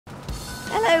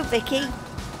Hello, Vicky.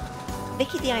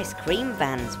 Vicky the ice cream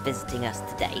van's visiting us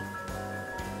today.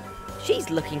 She's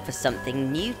looking for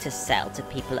something new to sell to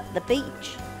people at the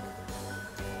beach.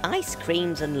 Ice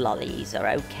creams and lollies are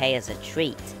okay as a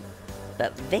treat,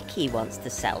 but Vicky wants to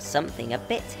sell something a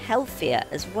bit healthier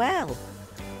as well.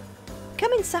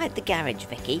 Come inside the garage,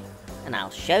 Vicky, and I'll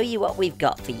show you what we've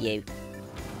got for you.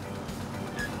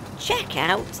 Check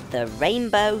out the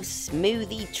Rainbow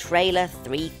Smoothie Trailer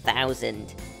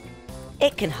 3000.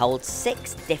 It can hold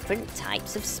 6 different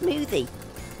types of smoothie,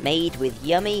 made with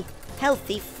yummy,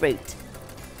 healthy fruit.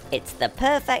 It's the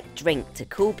perfect drink to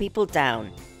cool people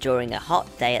down during a hot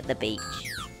day at the beach.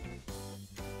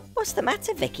 What's the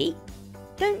matter, Vicky?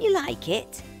 Don't you like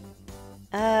it?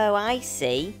 Oh, I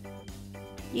see.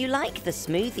 You like the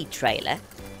smoothie trailer,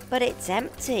 but it's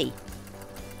empty.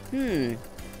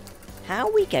 How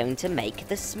are we going to make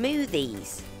the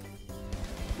smoothies?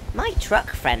 My truck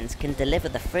friends can deliver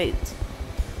the fruit,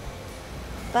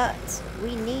 but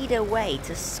we need a way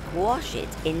to squash it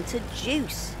into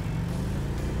juice.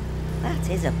 That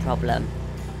is a problem.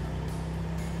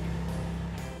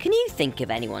 Can you think of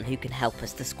anyone who can help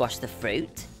us to squash the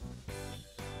fruit?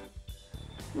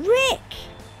 Rick!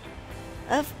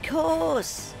 Of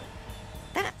course!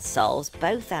 That solves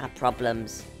both our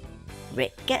problems.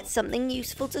 Rick gets something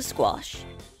useful to squash,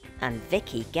 and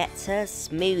Vicky gets her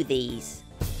smoothies.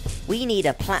 We need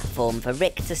a platform for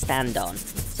Rick to stand on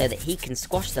so that he can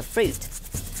squash the fruit.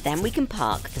 Then we can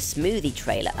park the smoothie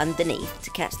trailer underneath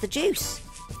to catch the juice.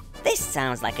 This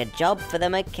sounds like a job for the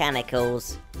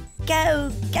mechanicals.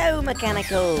 Go, go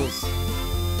mechanicals!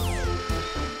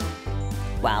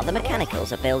 While the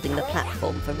mechanicals are building the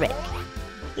platform for Rick,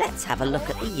 let's have a look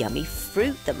at the yummy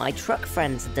fruit that my truck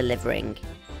friends are delivering.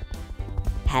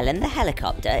 Helen the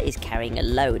helicopter is carrying a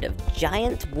load of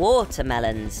giant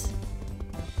watermelons.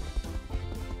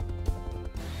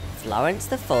 Florence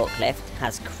the forklift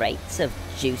has crates of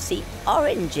juicy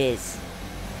oranges.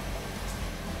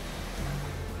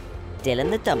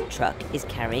 Dylan the dump truck is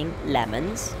carrying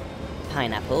lemons,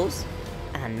 pineapples,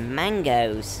 and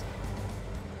mangoes.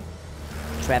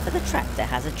 Trevor the tractor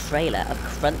has a trailer of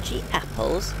crunchy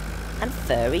apples and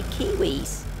furry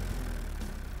kiwis.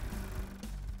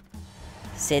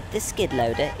 Sid the skid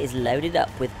loader is loaded up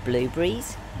with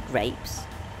blueberries, grapes,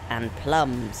 and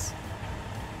plums.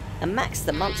 And Max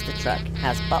the monster truck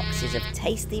has boxes of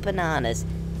tasty bananas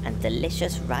and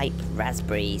delicious ripe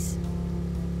raspberries.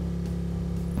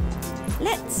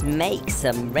 Let's make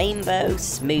some rainbow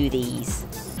smoothies.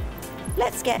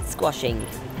 Let's get squashing.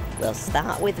 We'll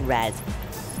start with red.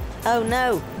 Oh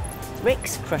no,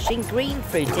 Rick's crushing green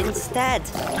fruit instead.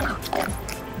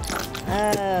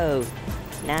 Oh,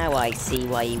 now I see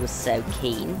why he was so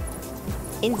keen.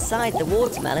 Inside the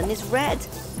watermelon is red,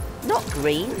 not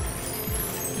green.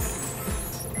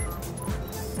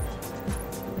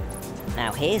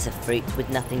 Now here's a fruit with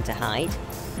nothing to hide.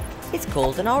 It's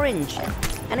called an orange,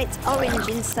 and it's orange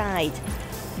inside.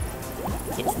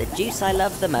 It's the juice I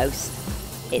love the most.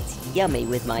 It's yummy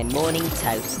with my morning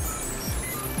toast.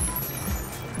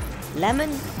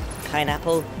 Lemon,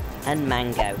 pineapple, and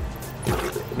mango.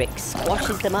 Rick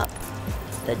squashes them up.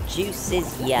 The juice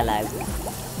is yellow.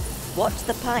 Watch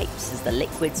the pipes as the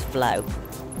liquids flow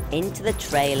into the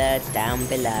trailer down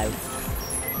below.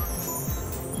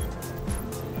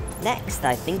 Next,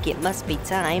 I think it must be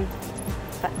time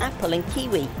for apple and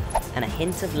kiwi and a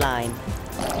hint of lime.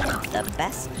 The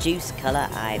best juice colour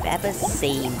I've ever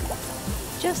seen.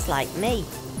 Just like me,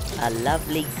 a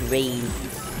lovely green.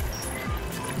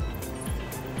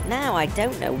 Now I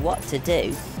don't know what to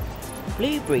do.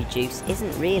 Blueberry juice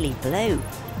isn't really blue.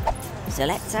 So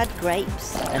let's add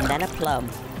grapes and then a plum.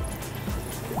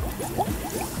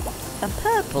 A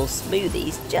purple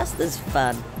smoothie's just as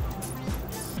fun.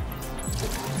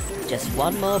 Just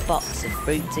one more box of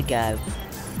fruit to go.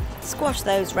 Squash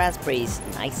those raspberries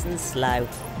nice and slow.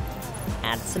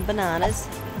 Add some bananas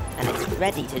and it's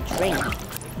ready to drink.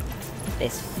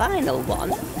 This final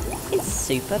one is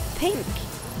super pink.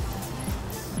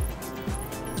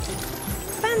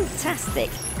 Fantastic!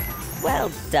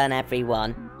 Well done,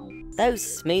 everyone.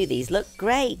 Those smoothies look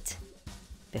great.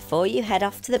 Before you head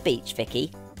off to the beach,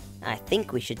 Vicky, I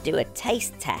think we should do a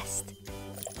taste test.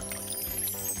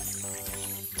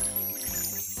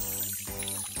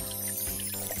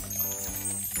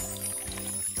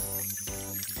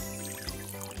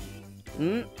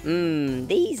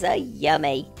 These are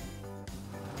yummy.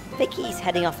 Vicky's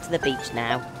heading off to the beach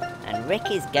now, and Rick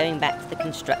is going back to the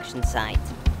construction site.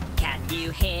 Can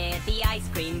you hear the ice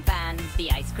cream van?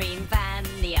 The ice cream van,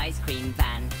 the ice cream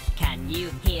van. Can you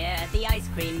hear the ice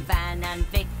cream van? And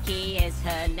Vicky is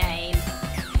her name.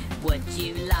 Would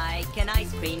you like an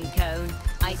ice cream cone?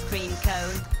 Ice cream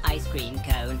cone, ice cream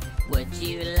cone. Would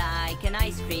you like an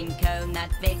ice cream cone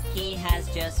that Vicky has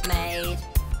just made?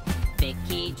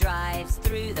 Vicky drives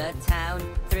through the town,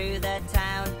 through the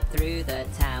town, through the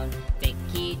town.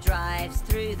 Vicky drives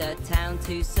through the town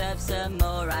to serve some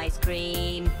more ice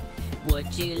cream.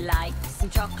 Would you like some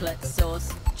chocolate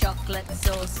sauce? Chocolate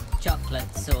sauce,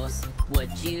 chocolate sauce.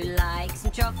 Would you like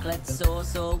some chocolate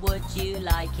sauce, or would you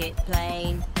like it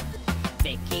plain?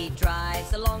 Vicky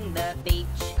drives along the beach,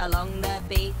 along the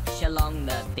beach, along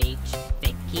the beach.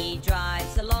 Vicky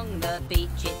drives along the beach,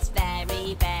 it's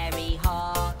very, very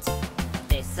hot.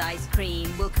 This ice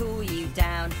cream will cool you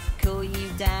down, cool you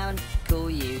down, cool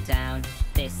you down.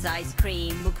 This ice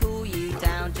cream will cool you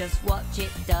down, just watch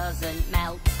it doesn't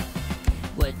melt.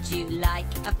 Would you like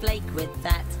a flake with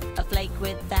that, a flake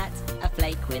with that, a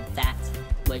flake with that?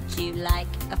 Would you like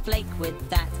a flake with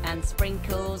that and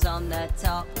sprinkles on the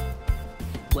top?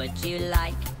 Would you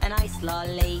like an ice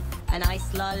lolly, an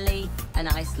ice lolly, an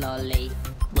ice lolly?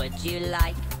 Would you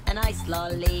like an ice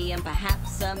lolly and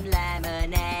perhaps some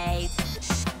lemonade?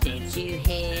 Did you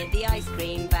hear the ice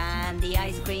cream van, the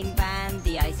ice cream van,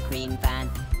 the ice cream van?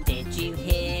 Did you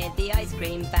hear the ice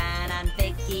cream van, and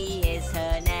Vicky is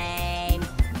her name?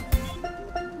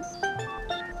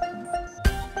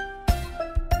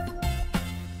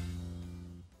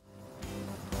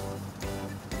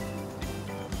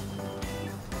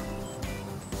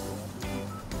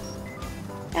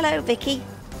 Hello, Vicky.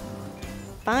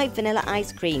 5 vanilla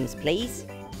ice creams, please,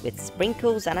 with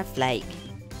sprinkles and a flake.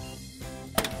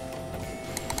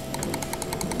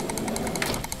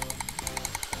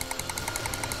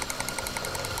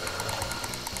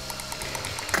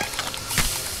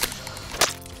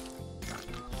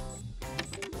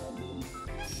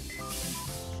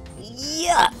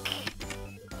 Yuck!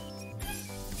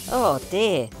 Oh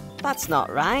dear, that's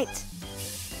not right.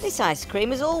 This ice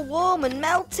cream is all warm and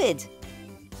melted.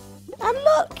 And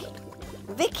look!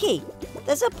 Vicky,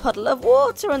 there's a puddle of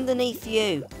water underneath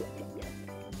you.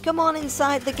 Come on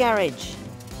inside the garage.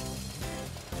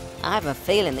 I have a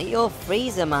feeling that your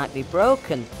freezer might be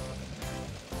broken.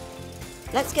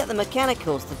 Let's get the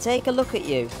mechanicals to take a look at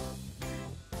you.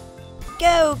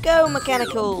 Go, go,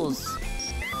 mechanicals!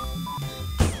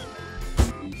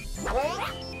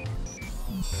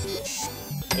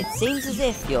 It seems as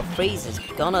if your freezer's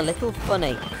gone a little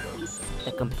funny.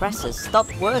 The compressor's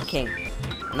stopped working,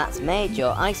 and that's made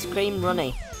your ice cream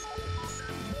runny.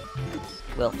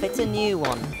 We'll fit a new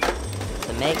one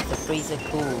to make the freezer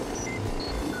cool.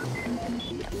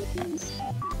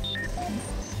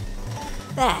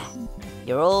 There,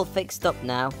 you're all fixed up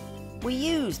now. We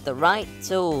used the right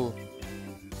tool.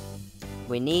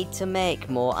 We need to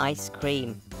make more ice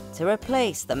cream to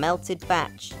replace the melted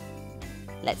batch.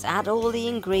 Let's add all the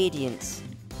ingredients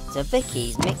to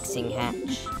Vicky's mixing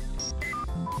hatch.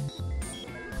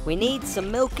 We need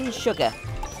some milk and sugar,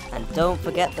 and don't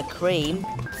forget the cream.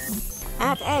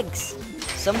 Add eggs,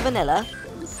 some vanilla,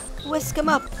 whisk them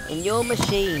up in your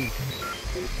machine.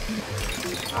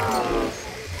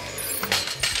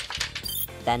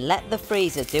 Then let the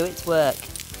freezer do its work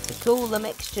to cool the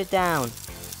mixture down.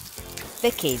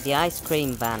 Vicky the ice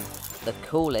cream van, the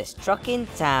coolest truck in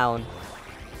town.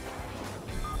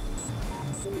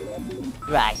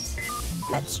 Right,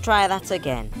 let's try that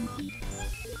again.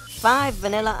 5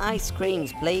 vanilla ice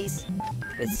creams, please,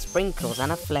 with sprinkles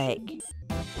and a flake.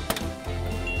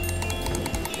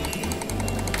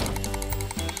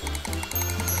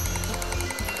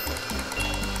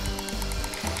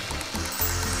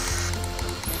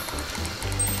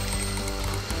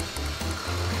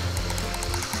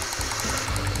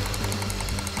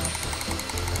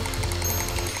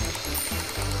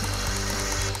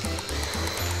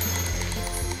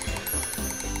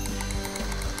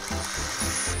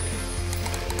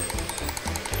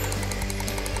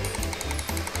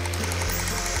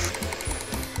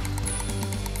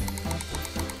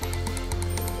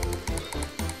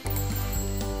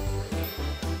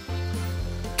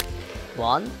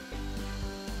 One,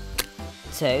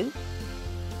 2,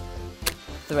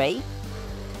 3,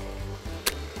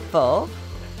 4,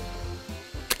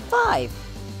 5.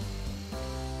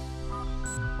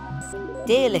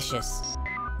 Delicious!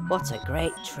 What a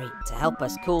great treat to help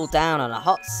us cool down on a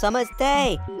hot summer's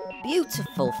day.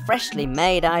 Beautiful, freshly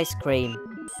made ice cream.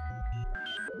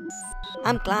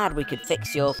 I'm glad we could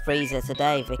fix your freezer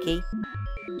today, Vicky.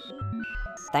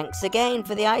 Thanks again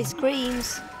for the ice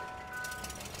creams.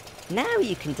 Now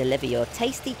you can deliver your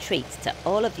tasty treats to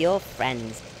all of your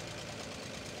friends.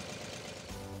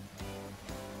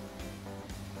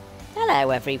 Hello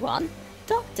everyone.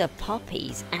 Dr.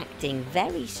 Poppy's acting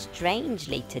very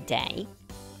strangely today.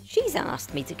 She's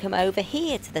asked me to come over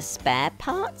here to the spare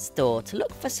parts store to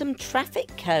look for some traffic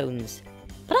cones,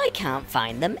 but I can't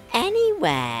find them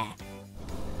anywhere.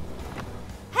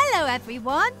 Hello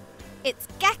everyone! It's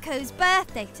Gecko's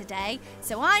birthday today,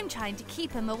 so I'm trying to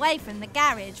keep him away from the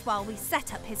garage while we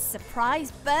set up his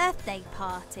surprise birthday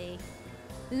party.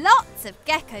 Lots of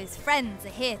Gecko's friends are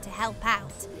here to help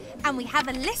out, and we have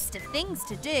a list of things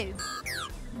to do.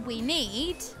 We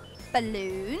need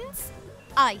balloons,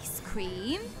 ice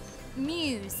cream,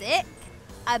 music,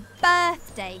 a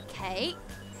birthday cake,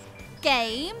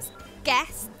 games,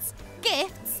 guests,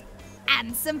 gifts,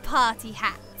 and some party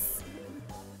hats.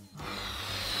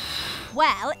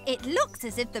 Well, it looks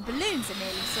as if the balloons are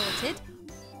nearly sorted.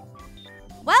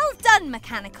 Well done,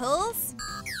 mechanicals!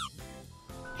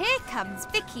 Here comes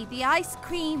Vicky the ice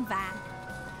cream van.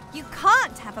 You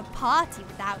can't have a party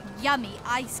without yummy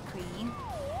ice cream.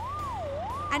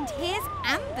 And here's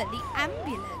Amber the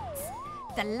ambulance.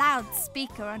 The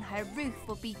loudspeaker on her roof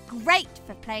will be great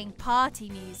for playing party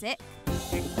music.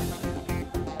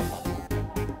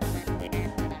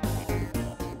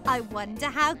 I wonder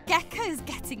how Gecko's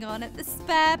getting on at the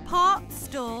spare parts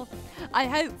store. I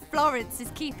hope Florence is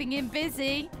keeping him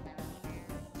busy.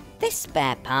 This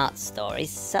spare parts store is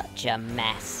such a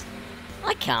mess.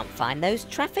 I can't find those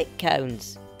traffic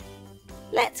cones.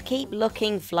 Let's keep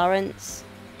looking, Florence.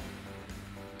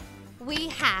 We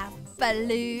have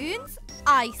balloons,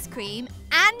 ice cream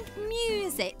and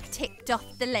music ticked off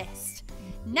the list.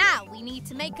 Now we need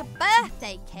to make a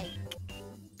birthday cake.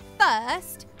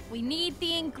 First, we need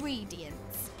the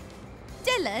ingredients.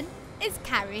 Dylan is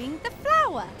carrying the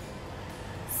flour.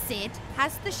 Sid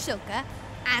has the sugar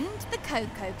and the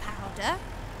cocoa powder.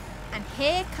 And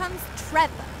here comes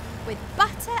Trevor with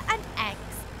butter and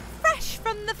eggs, fresh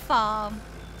from the farm.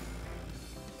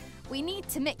 We need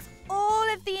to mix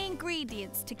all of the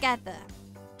ingredients together.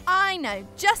 I know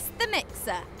just the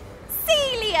mixer.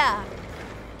 Celia!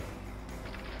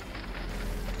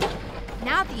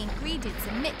 Now the ingredients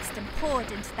are mixed and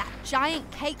poured into that giant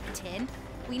cake tin,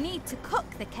 we need to cook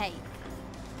the cake.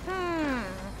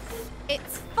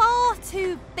 It's far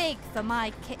too big for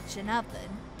my kitchen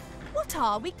oven. What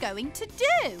are we going to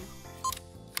do?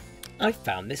 I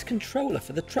found this controller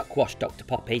for the truck wash, Dr.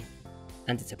 Poppy,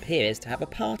 and it appears to have a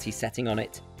party setting on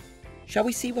it. Shall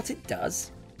we see what it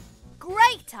does?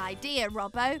 Great idea,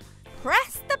 Robbo.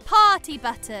 Press the party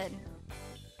button.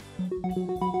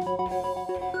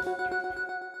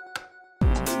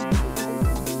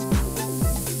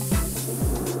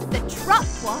 The truck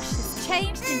wash has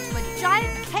changed into a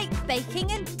giant cake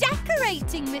baking and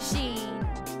decorating machine.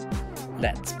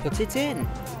 Let's put it in.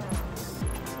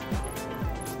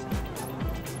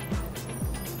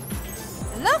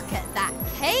 Look at that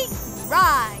cake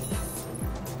rise!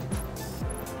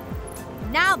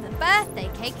 Now the birthday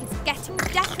cake is getting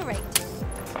decorated.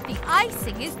 The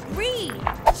icing is green,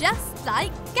 just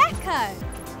like Gecko.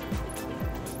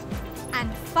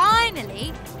 And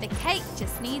finally, the cake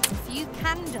just needs a few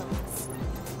candles.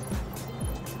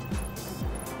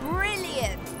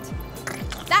 Brilliant!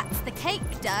 That's the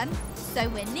cake done, so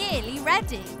we're nearly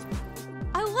ready.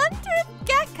 I wonder if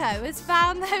Gecko has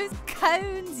found those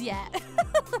cones yet.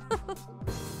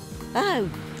 Oh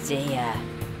dear.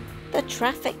 The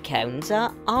traffic cones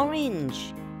are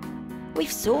orange. We've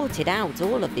sorted out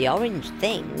all of the orange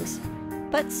things,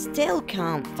 but still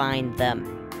can't find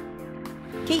them.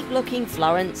 Keep looking,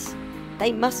 Florence.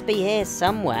 They must be here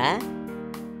somewhere.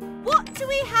 What do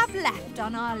we have left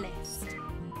on our list?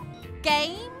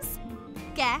 Games,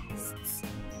 guests,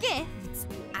 gifts,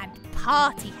 and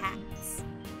party hats.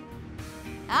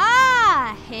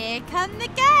 Ah, here come the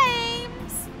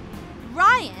games.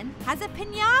 Ryan has a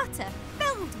piñata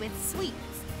filled with sweets.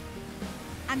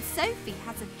 And Sophie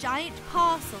has a giant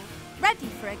parcel ready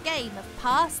for a game of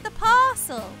Pass the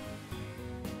Parcel.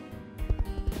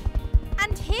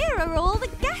 And here are all the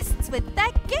guests with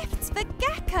their gifts for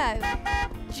Gecko.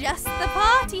 Just the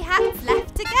party hats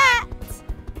left to get.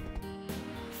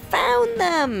 Found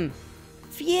them!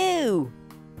 Phew!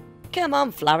 Come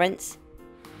on, Florence.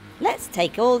 Let's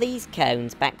take all these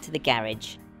cones back to the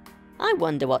garage. I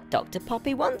wonder what Dr.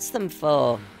 Poppy wants them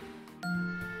for.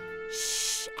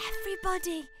 Shh,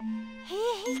 everybody.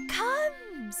 Here he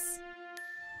comes.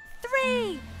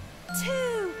 3,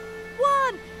 2,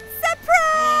 1. Surprise!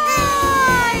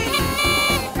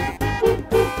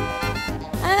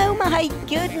 Oh my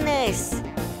goodness!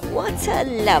 What a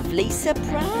lovely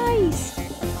surprise!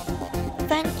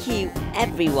 Thank you,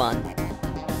 everyone.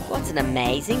 What an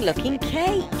amazing looking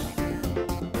cake.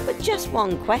 But just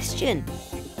one question.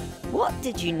 What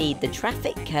did you need the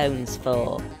traffic cones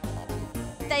for?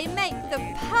 They make the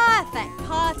perfect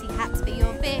party hats for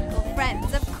your vehicle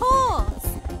friends, of course.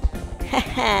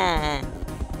 Haha!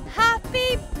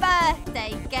 Happy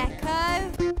birthday, Gecko!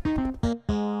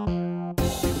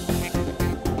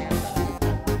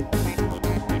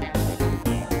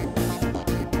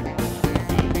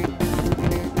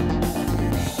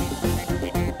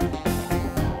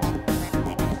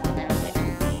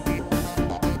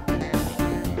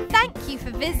 Thank you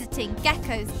for visiting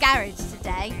Gecko's garage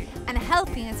today and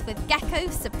helping us with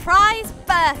Gecko's surprise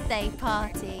birthday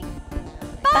party.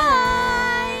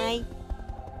 Bye!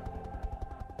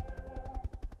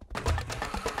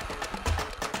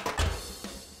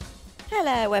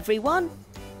 Hello everyone!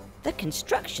 The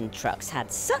construction trucks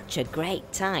had such a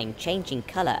great time changing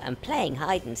colour and playing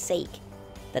hide and seek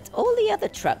that all the other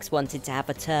trucks wanted to have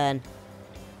a turn.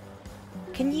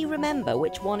 Can you remember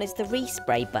which one is the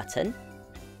respray button?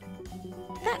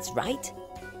 That's right,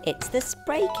 it's the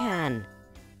spray can.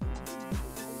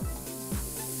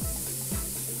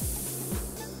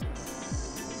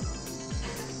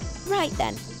 Right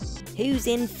then, who's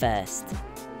in first?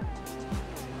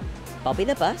 Bobby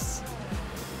the bus?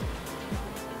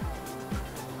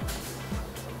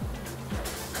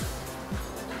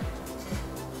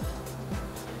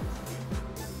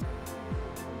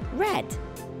 Red?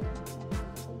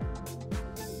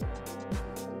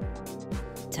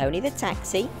 Tony the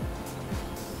taxi?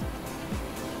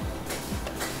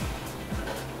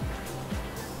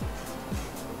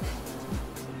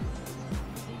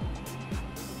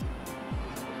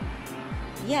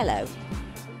 Yellow?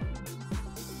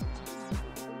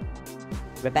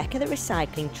 Rebecca the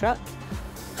recycling truck?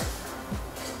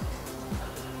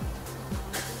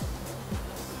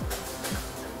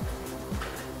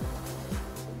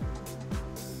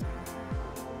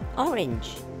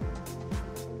 Orange?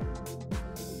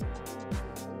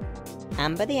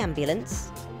 Amber the ambulance?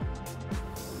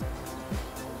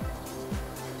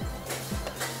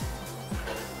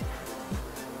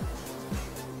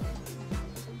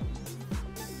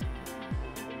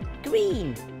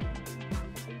 Green?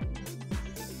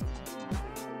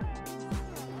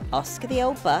 Oscar the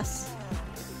old bus?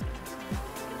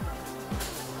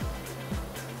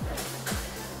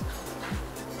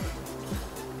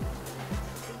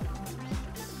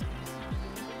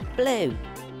 Blue?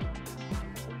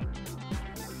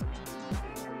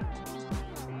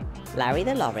 Larry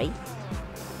the lorry?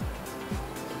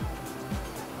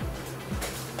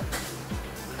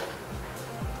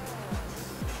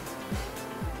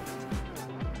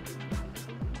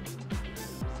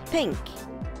 Pink?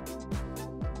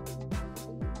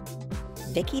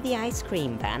 Vicky the ice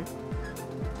cream van?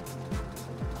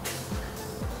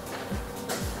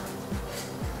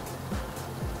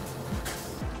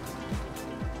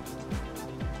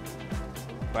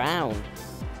 Brown?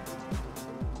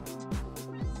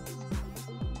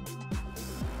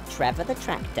 Trevor the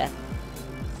tractor?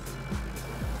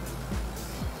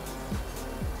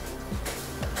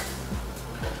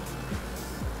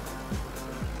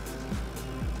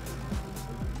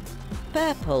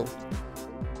 Purple?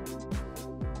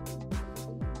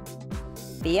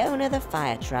 Fiona the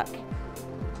fire truck?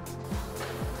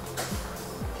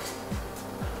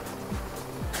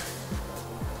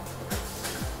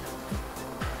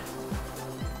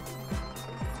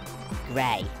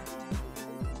 Grey?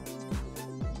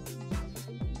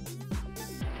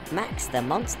 Max the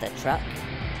monster truck?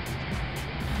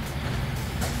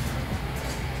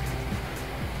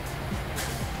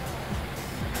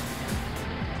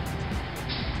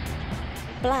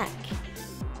 Black?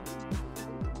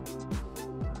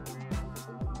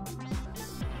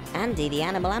 Andy the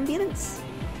animal ambulance?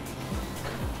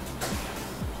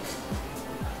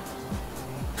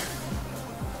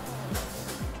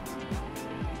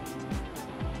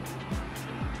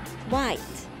 White?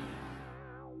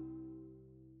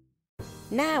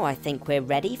 Now I think we're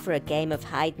ready for a game of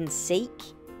hide and seek.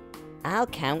 I'll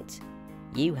count,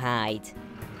 you hide.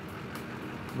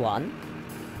 1,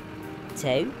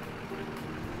 2,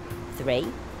 3,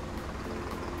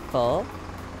 4,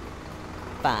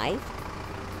 5,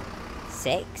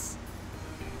 6,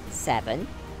 7,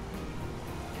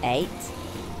 8,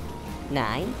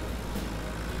 9,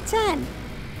 10.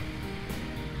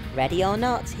 Ready or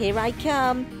not, here I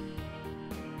come.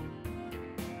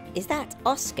 Is that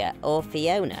Oscar or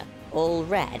Fiona, all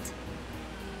red?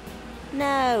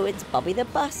 No, it's Bobby the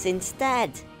bus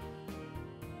instead.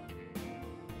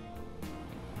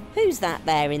 Who's that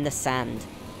there in the sand?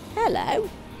 Hello.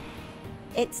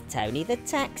 It's Tony the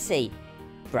taxi,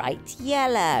 bright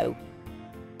yellow.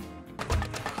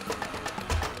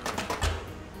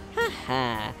 Ha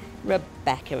ha,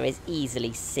 Rebecca is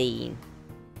easily seen.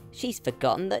 She's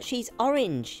forgotten that she's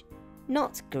orange,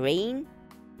 not green.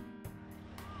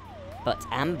 But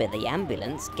Amber the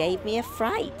ambulance gave me a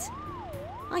fright.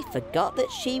 I forgot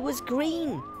that she was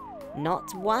green,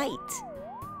 not white.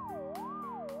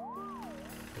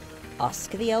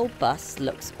 Oscar the old bus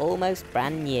looks almost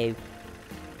brand new,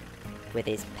 with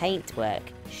his paintwork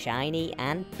shiny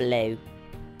and blue.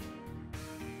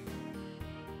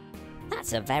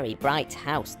 That's a very bright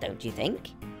house, don't you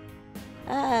think?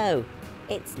 Oh,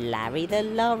 it's Larry the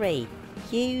lorry,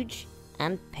 huge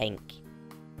and pink.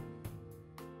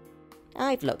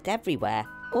 I've looked everywhere,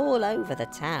 all over the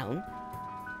town,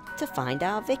 to find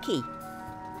our Vicky,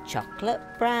 chocolate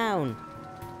brown.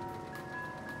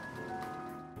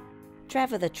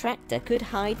 Trevor the tractor could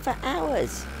hide for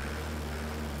hours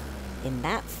in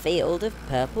that field of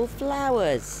purple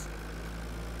flowers.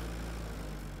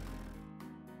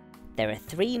 There are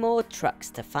 3 more trucks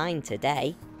to find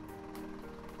today.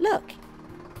 Look,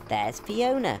 there's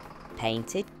Fiona,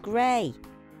 painted grey.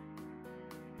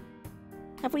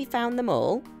 Have we found them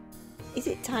all? Is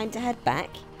it time to head back?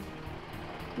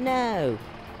 No,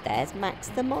 there's Max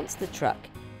the monster truck,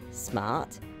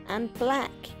 smart and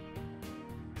black.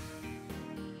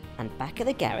 And back at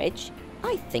the garage,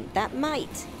 I think that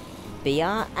might be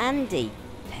our Andy,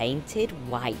 painted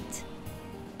white.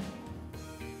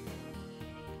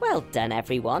 Well done,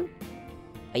 everyone.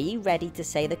 Are you ready to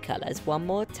say the colours one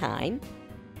more time?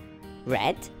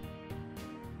 Red,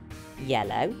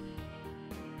 yellow,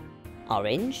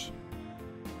 orange,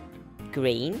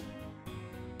 green,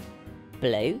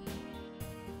 blue,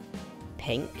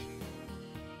 pink,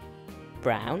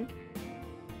 brown,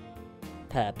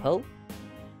 purple,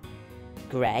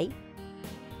 grey,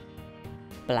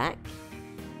 black,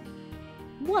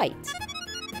 white.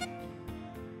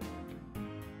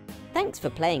 Thanks for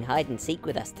playing hide and seek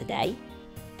with us today.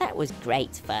 That was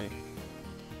great fun.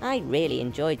 I really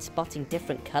enjoyed spotting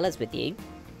different colours with you.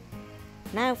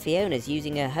 Now Fiona's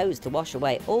using her hose to wash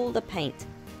away all the paint,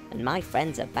 and my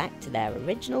friends are back to their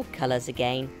original colours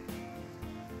again.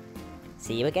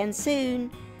 See you again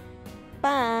soon.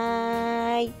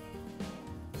 Bye!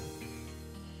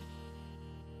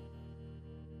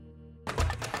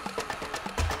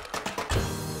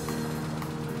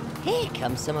 Here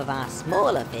come some of our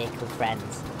smaller vehicle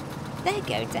friends. They're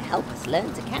going to help us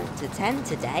learn to count to 10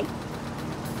 today.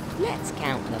 Let's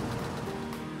count them.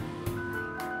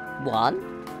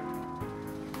 1,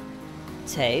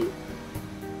 2,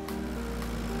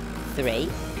 3,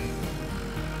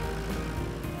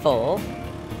 4,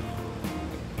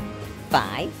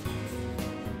 5,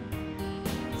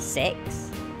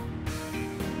 6,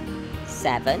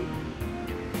 7,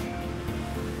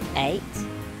 8,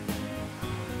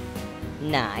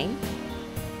 9,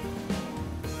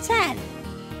 10.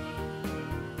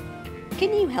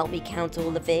 Can you help me count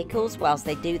all the vehicles whilst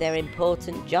they do their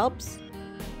important jobs?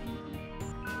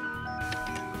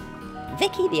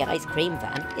 Vicky the ice cream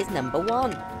van is number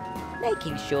 1,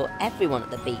 making sure everyone at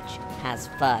the beach has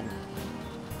fun.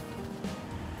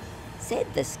 Sid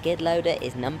the skid loader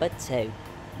is number 2.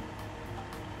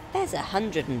 There's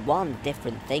 101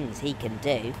 different things he can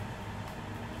do.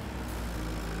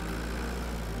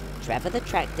 Trevor the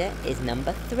tractor is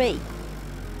number 3.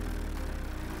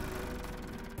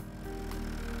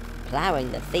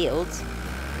 Ploughing the fields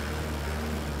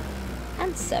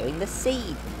and sowing the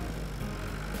seed.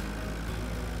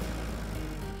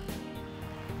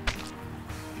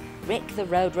 Rick the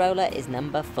road roller is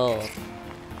number 4.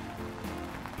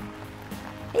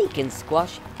 He can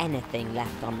squash anything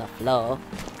left on the floor.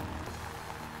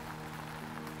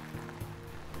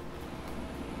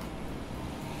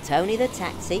 Tony the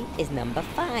taxi is number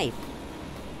 5.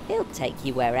 He'll take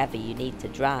you wherever you need to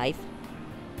drive.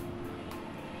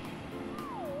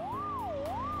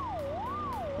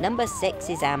 Number 6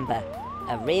 is Amber,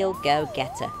 a real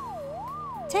go-getter.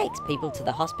 Takes people to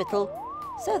the hospital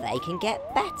so they can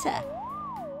get better.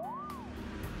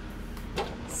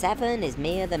 7 is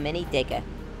Mia the mini digger.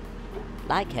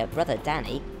 Like her brother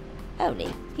Danny,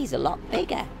 only he's a lot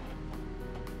bigger.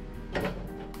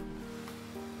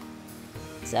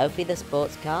 Sophie the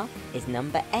sports car is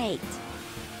number 8.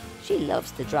 She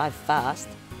loves to drive fast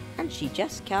and she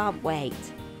just can't wait.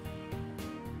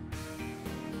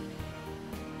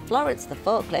 Florence the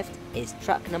forklift is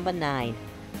truck number 9,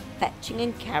 fetching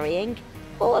and carrying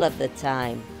all of the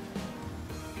time.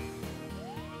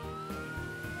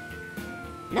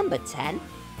 Number 10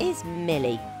 is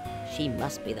Millie. She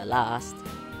must be the last.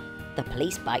 The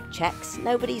police bike checks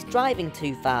nobody's driving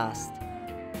too fast.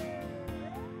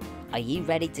 Are you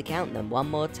ready to count them one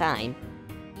more time?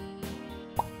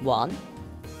 1,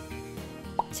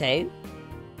 2,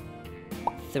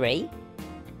 3,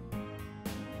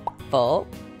 4,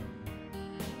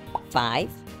 5,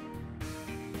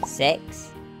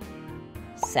 6,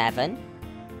 7,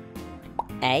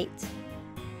 8,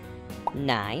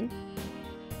 9,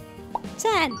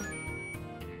 10.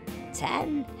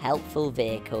 10 helpful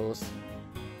vehicles.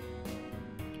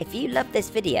 If you love this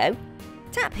video,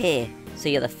 tap here so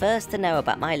you're the first to know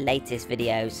about my latest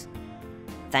videos.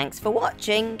 Thanks for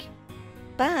watching.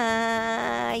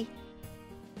 Bye.